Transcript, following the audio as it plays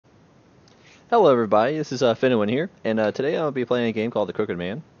Hello everybody, this is Finnewan here, and today I'll be playing a game called The Crooked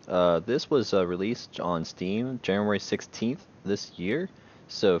Man. This was released on Steam January 16th this year,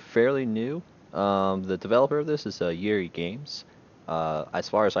 so fairly new. The developer of this is Yuri Games. As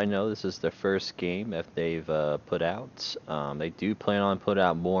far as I know, this is the first game that they've put out. They do plan on put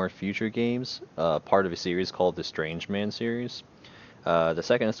out more future games, part of a series called the Strange Man series. The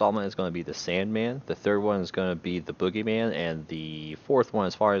second installment is going to be the Sandman. The third one is going to be the Boogeyman, and the fourth one,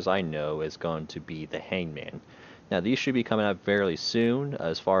 as far as I know, is going to be the Hangman. Now, these should be coming out fairly soon.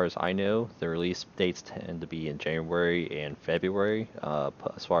 As far as I know, the release dates tend to be in January and February,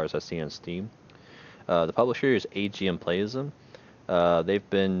 as far as I've seen on Steam. The publisher is AGM Playism.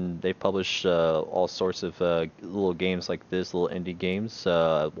 They've published all sorts of little games like this, little indie games.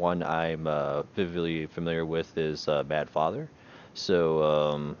 One I'm vividly familiar with is Bad Father.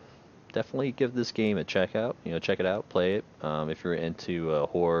 So definitely give this game a check out. Check it out, play it if you're into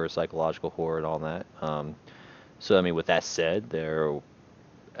horror, psychological horror, and all that. So I mean, with that said,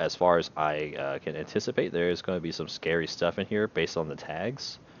 as far as I can anticipate, there is going to be some scary stuff in here based on the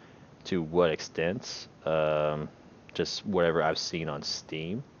tags. To what extent? Just whatever I've seen on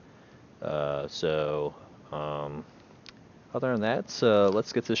Steam. So, other than that,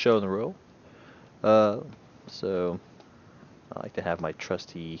 let's get to the show in the roll. So, I like to have my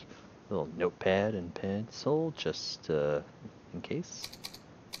trusty little notepad and pencil just in case.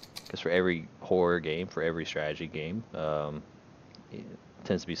 Because for every horror game, for every strategy game, it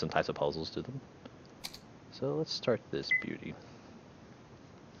tends to be some types of puzzles to them. So let's start this beauty.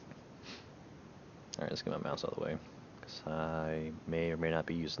 Alright, let's get my mouse out of the way. Because I may or may not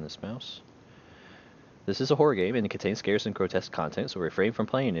be using this mouse. This is a horror game and it contains scares and grotesque content, so refrain from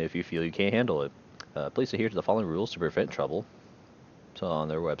playing it if you feel you can't handle it. Please adhere to the following rules to prevent trouble. So on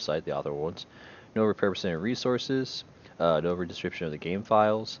their website, the author warns. No repurposing of resources, no redistribution of the game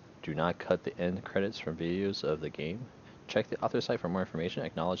files, do not cut the end credits from videos of the game. Check the author site for more information.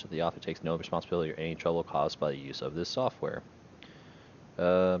 Acknowledge that the author takes no responsibility or any trouble caused by the use of this software.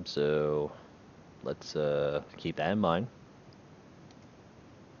 So let's keep that in mind.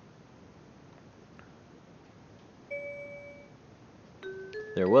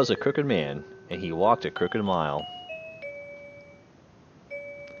 There was a crooked man, and he walked a crooked mile.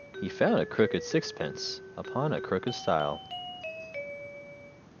 He found a crooked sixpence upon a crooked stile.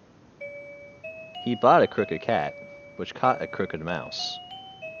 He bought a crooked cat, which caught a crooked mouse.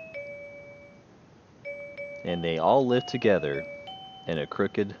 And they all lived together in a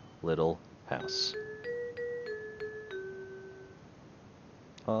crooked little house.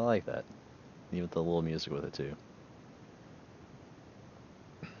 Oh, I like that. Even the little music with it too.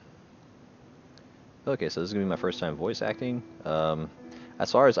 Okay, so this is gonna be my first time voice acting.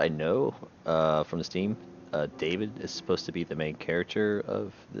 As far as I know, from the Steam, David is supposed to be the main character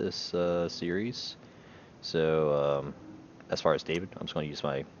of this series. So, as far as David, I'm just gonna use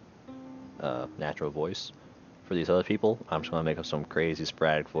my natural voice. For these other people, I'm just gonna make up some crazy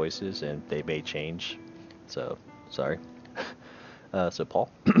sporadic voices, and they may change. So, sorry. So Paul.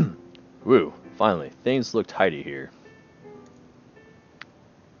 Woo! Finally, things look tidy here.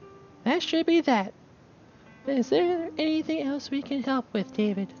 That should be that. Is there anything else we can help with,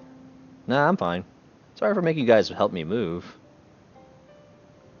 David? Nah, I'm fine. Sorry for making you guys help me move.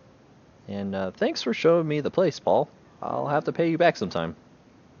 And thanks for showing me the place, Paul. I'll have to pay you back sometime.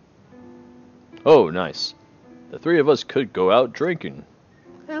 Oh, nice. The three of us could go out drinking.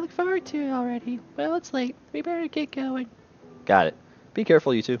 I look forward to it already. Well, it's late. We better get going. Got it. Be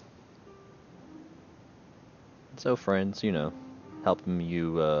careful, you two. So, friends, helping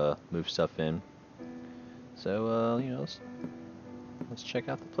you move stuff in. So, let's check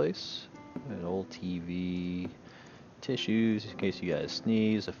out the place. An old TV, tissues in case you guys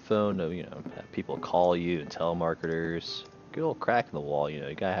sneeze, a phone to, have people call you and telemarketers. Good old crack in the wall, you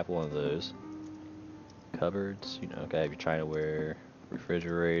gotta have one of those. Cupboards, gotta have your Chinaware,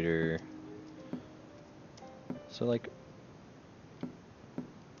 refrigerator. So, like,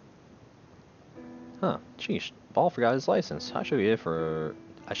 sheesh, Paul forgot his license. I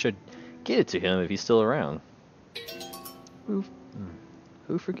should get it to him if he's still around.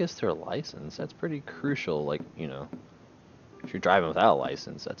 Who forgets their license? That's pretty crucial, like, if you're driving without a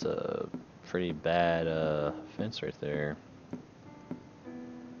license, that's a pretty bad offense right there.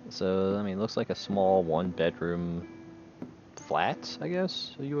 So, I mean, it looks like a small one-bedroom flat, I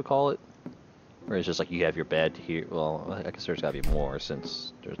guess you would call it. Or it's just like you have your bed here. Well, I guess there's gotta be more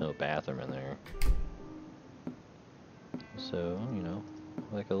since there's no bathroom in there. So,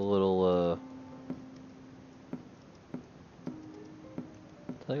 like a little,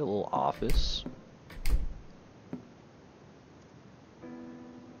 it's like a little office.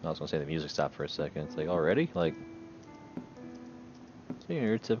 I was gonna say the music stopped for a second. It's like, already? Like, so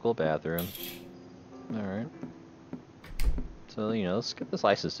your typical bathroom. Alright. So, you know, let's get this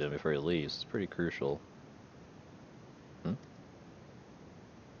license to him before he leaves. It's pretty crucial. Hmm?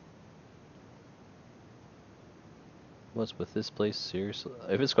 What's with this place? Seriously?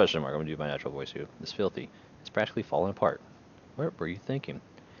 If it's a question mark, I'm gonna do my natural voice here. It's filthy. It's practically falling apart. What were you thinking?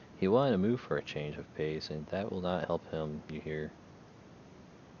 He wanted to move for a change of pace, and that will not help him, you hear.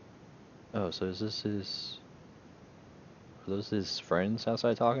 Oh, so is this his... Are those his friends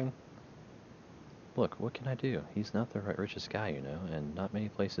outside talking? Look, what can I do? He's not the richest guy, you know, and not many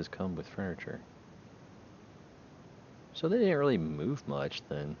places come with furniture. So they didn't really move much,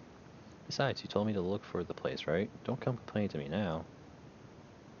 then. Besides, you told me to look for the place, right? Don't come complaining to me now.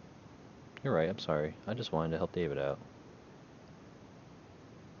 You're right, I'm sorry. I just wanted to help David out.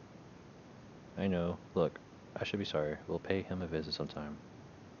 I know. Look, I should be sorry. We'll pay him a visit sometime.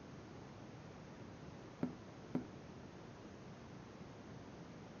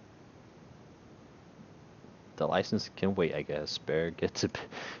 The license can wait, I guess. Bear gets it.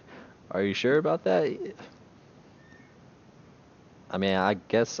 Are you sure about that? I mean, I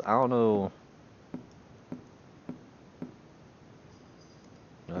guess, I don't know.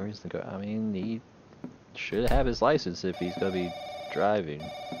 No reason to go. I mean, he should have his license if he's gonna be driving.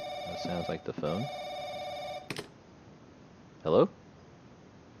 That sounds like the phone. Hello?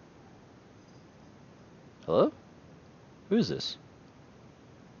 Hello? Who's this?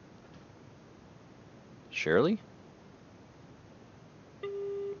 Shirley?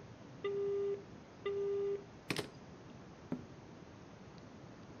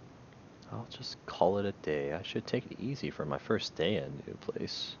 I'll just call it a day. I should take it easy for my first day in a new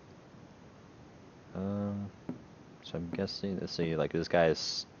place. So I'm guessing, let's see, like this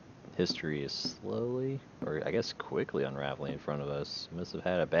guy's history is slowly, or I guess quickly unraveling in front of us. He must have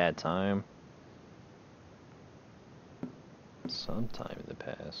had a bad time sometime in the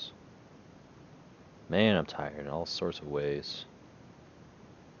past. Man, I'm tired in all sorts of ways.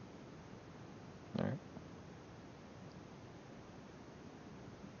 Alright.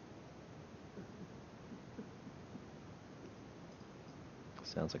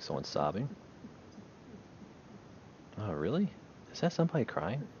 Sounds like someone's sobbing. Oh, really? Is that somebody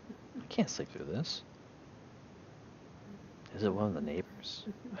crying? I can't sleep through this. Is it one of the neighbors?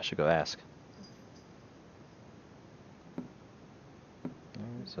 I should go ask.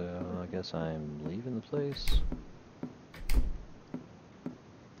 Alright, so I guess I'm leaving the place.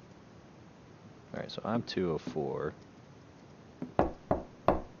 Alright, so I'm 204.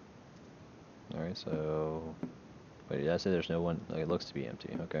 Alright, so... Wait, did I say there's no one? Like, it looks to be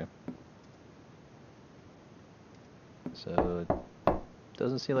empty, okay. So, it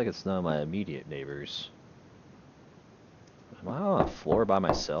doesn't seem like it's none of my immediate neighbors. Am I on a floor by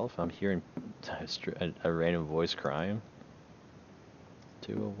myself? I'm hearing a random voice crying.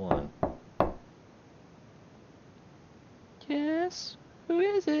 201. Yes? Who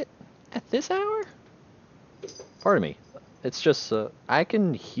is it? At this hour? Pardon me. It's just, I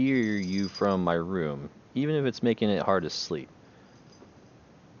can hear you from my room, even if it's making it hard to sleep.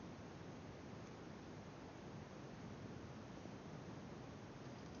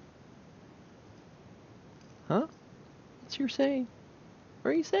 Huh? What's your saying?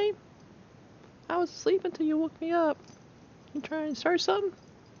 What are you saying? I was asleep until you woke me up. You trying to start something?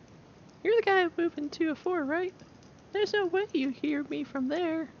 You're the guy moving 204, right? There's no way you hear me from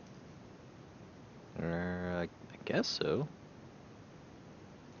there. I guess so.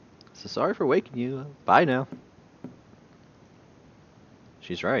 So sorry for waking you. Bye now.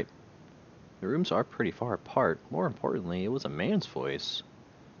 She's right. The rooms are pretty far apart. More importantly, it was a man's voice.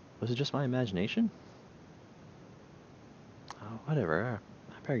 Was it just my imagination? Oh, whatever.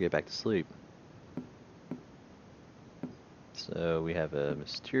 I better get back to sleep. So we have a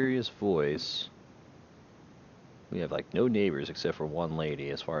mysterious voice. We have like no neighbors except for one lady,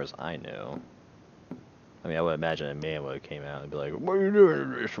 as far as I know. I mean, I would imagine a man would have came out and be like, "What are you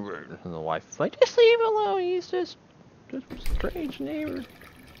doing this way?" And the wife is like, Just leave him alone. He's just a strange neighbor.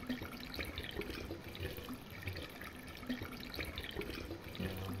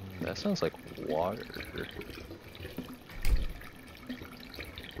 that sounds like water.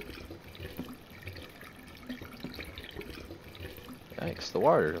 Yikes, the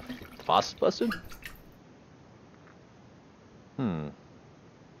water. The faucet's busted?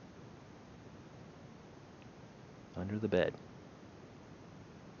 Under the bed.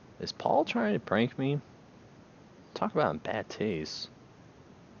 Is Paul trying to prank me? Talk about bad taste.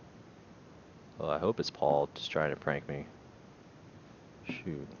 Oh, I hope it's Paul just trying to prank me.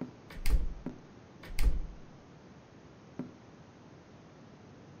 Shoot.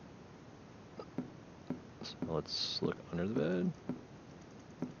 Let's look under the bed.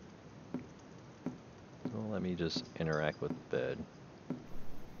 Well, let me just interact with the bed.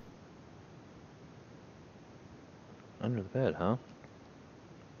 Under the bed, huh?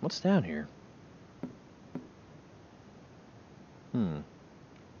 What's down here?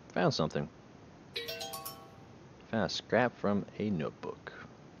 Found something. Found a scrap from a notebook.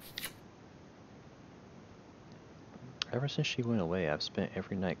 Ever since she went away, I've spent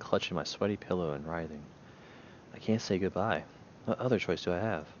every night clutching my sweaty pillow and writhing. I can't say goodbye. What other choice do I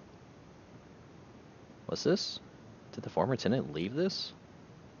have? What's this? Did the former tenant leave this?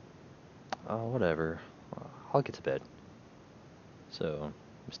 Oh, whatever. I'll get to bed. So,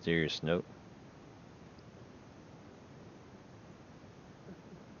 mysterious note.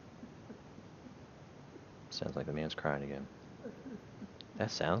 Sounds like the man's crying again. That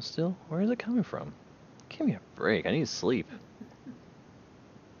sound still? Where is it coming from? Give me a break. I need sleep.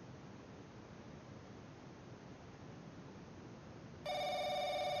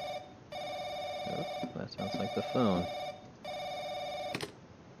 Oh, that sounds like the phone.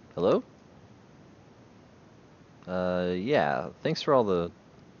 Hello? Yeah. Thanks for all the...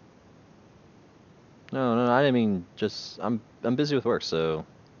 No, I didn't mean just... I'm busy with work, so...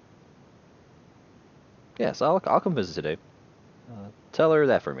 Yes, I'll come visit today. Tell her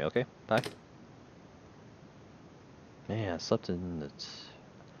that for me, okay? Bye. Man, I slept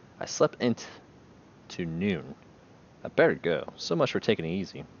into noon. I better go. So much for taking it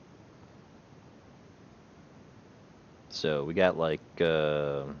easy. So we got like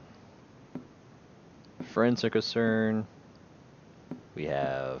friends are concerned. We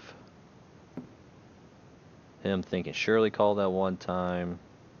have him thinking Shirley called that one time.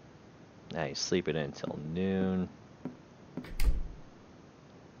 Now he's sleeping in until noon.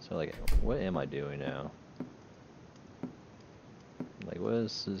 So like, what am I doing now? Like, what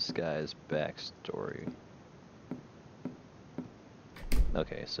is this guy's backstory?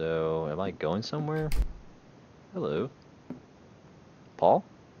 Okay, so am I going somewhere? Hello? Paul?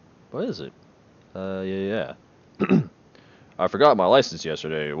 What is it? Yeah. I forgot my license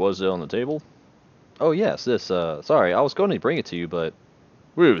yesterday. Was it on the table? Oh, yes, this, sorry, I was going to bring it to you, but...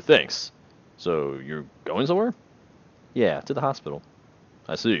 Woo, thanks. So, you're going somewhere? Yeah, to the hospital.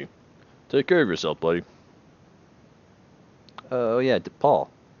 I see. Take care of yourself, buddy. Oh, yeah, Paul.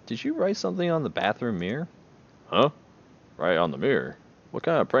 Did you write something on the bathroom mirror? Huh? Right on the mirror? What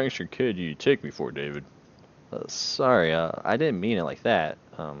kind of prankster kid do you take me for, David? Sorry, I didn't mean it like that.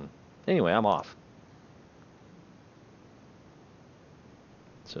 Anyway, I'm off.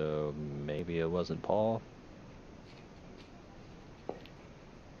 So, maybe it wasn't Paul?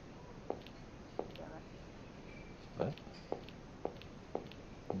 What?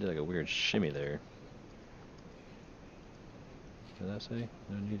 You did like a weird shimmy there. What did I say?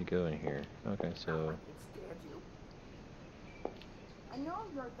 No need to go in here. Okay, so... I know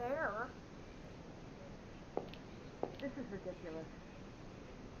you're there. This is ridiculous.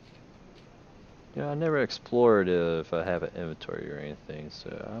 Yeah, I never explored if I have an inventory or anything, so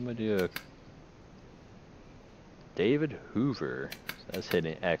I'm gonna do a... David Hoover. That's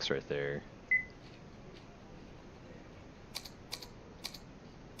hitting X right there.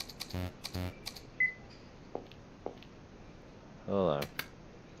 Hold on.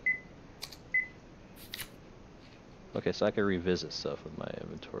 Okay, so I can revisit stuff with my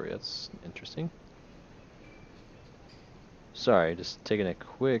inventory. That's interesting. Sorry, just taking a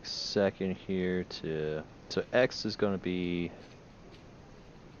quick second here to... So X is going to be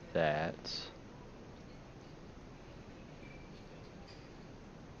that.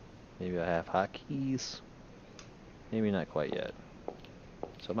 Maybe I have hotkeys. Maybe not quite yet.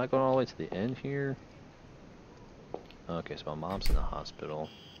 So am I going all the way to the end here? Okay, so my mom's in the hospital.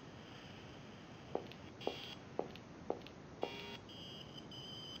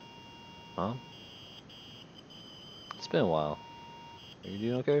 Mom? It's been a while. Are you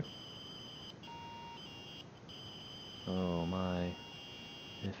doing okay? Oh my.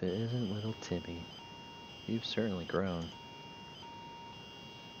 If it isn't little Timmy. You've certainly grown.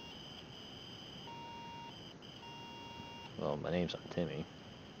 Well, my name's not Timmy.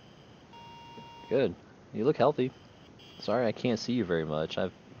 Good. You look healthy. Sorry I can't see you very much.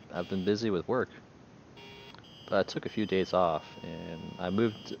 I've been busy with work. But I took a few days off and I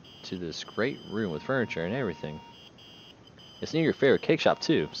moved to this great room with furniture and everything. It's near your favorite cake shop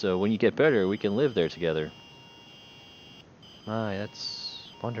too, so when you get better we can live there together. My, that's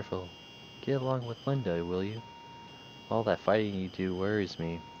wonderful. Get along with Linda, will you? All that fighting you do worries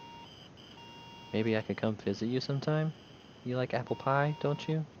me. Maybe I could come visit you sometime? You like apple pie, don't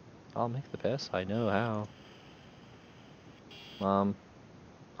you? I'll make the best I know how. Mom,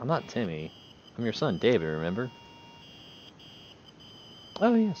 I'm not Timmy. I'm your son, David, remember?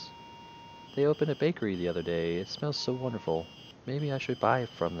 Oh, yes. They opened a bakery the other day. It smells so wonderful. Maybe I should buy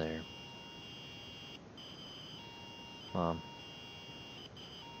from there. Mom.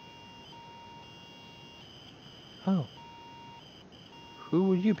 Oh. Who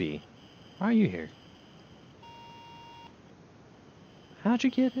would you be? Why are you here? How'd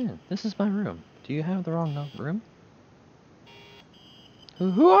you get in? This is my room. Do you have the wrong room?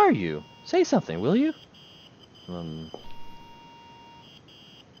 Who are you? Say something, will you?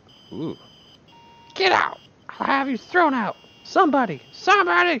 Ooh. Get out! I'll have you thrown out! Somebody!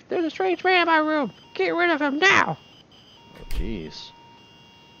 Somebody! There's a strange man in my room! Get rid of him now! Oh, jeez.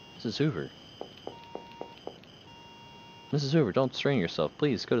 Mrs. Hoover. Mrs. Hoover, don't strain yourself.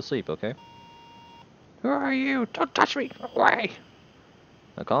 Please, go to sleep, okay? Who are you? Don't touch me! Away!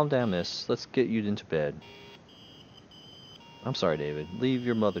 Now calm down, miss. Let's get you into bed. I'm sorry, David. Leave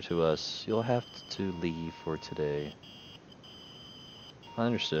your mother to us. You'll have to leave for today. I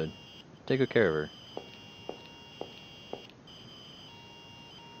understood. Take good care of her.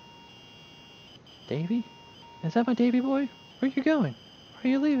 Davy? Is that my Davy boy? Where are you going? Why are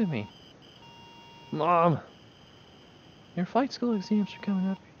you leaving me? Mom! Your flight school exams are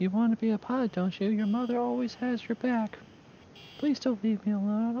coming up. You want to be a pilot, don't you? Your mother always has your back. Please don't leave me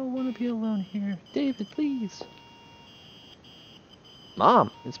alone. I don't want to be alone here. David, please.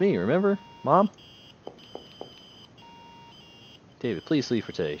 Mom! It's me, remember? Mom? David, please leave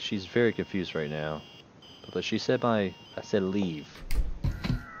for today. She's very confused right now. But she said I said leave.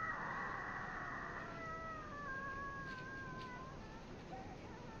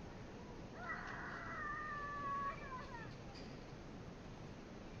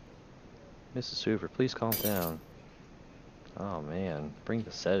 Mrs. Hoover, please calm down. Oh man, bring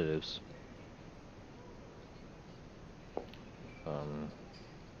the sedatives.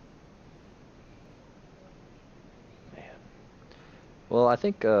 Man. Well, I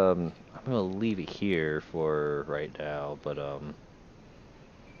think I'm gonna leave it here for right now, but what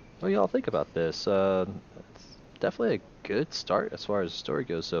do y'all think about this? It's definitely a good start as far as the story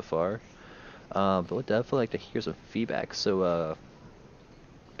goes so far. But would definitely like to hear some feedback. So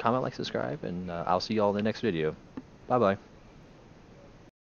comment, like, subscribe, and I'll see y'all in the next video. Bye bye.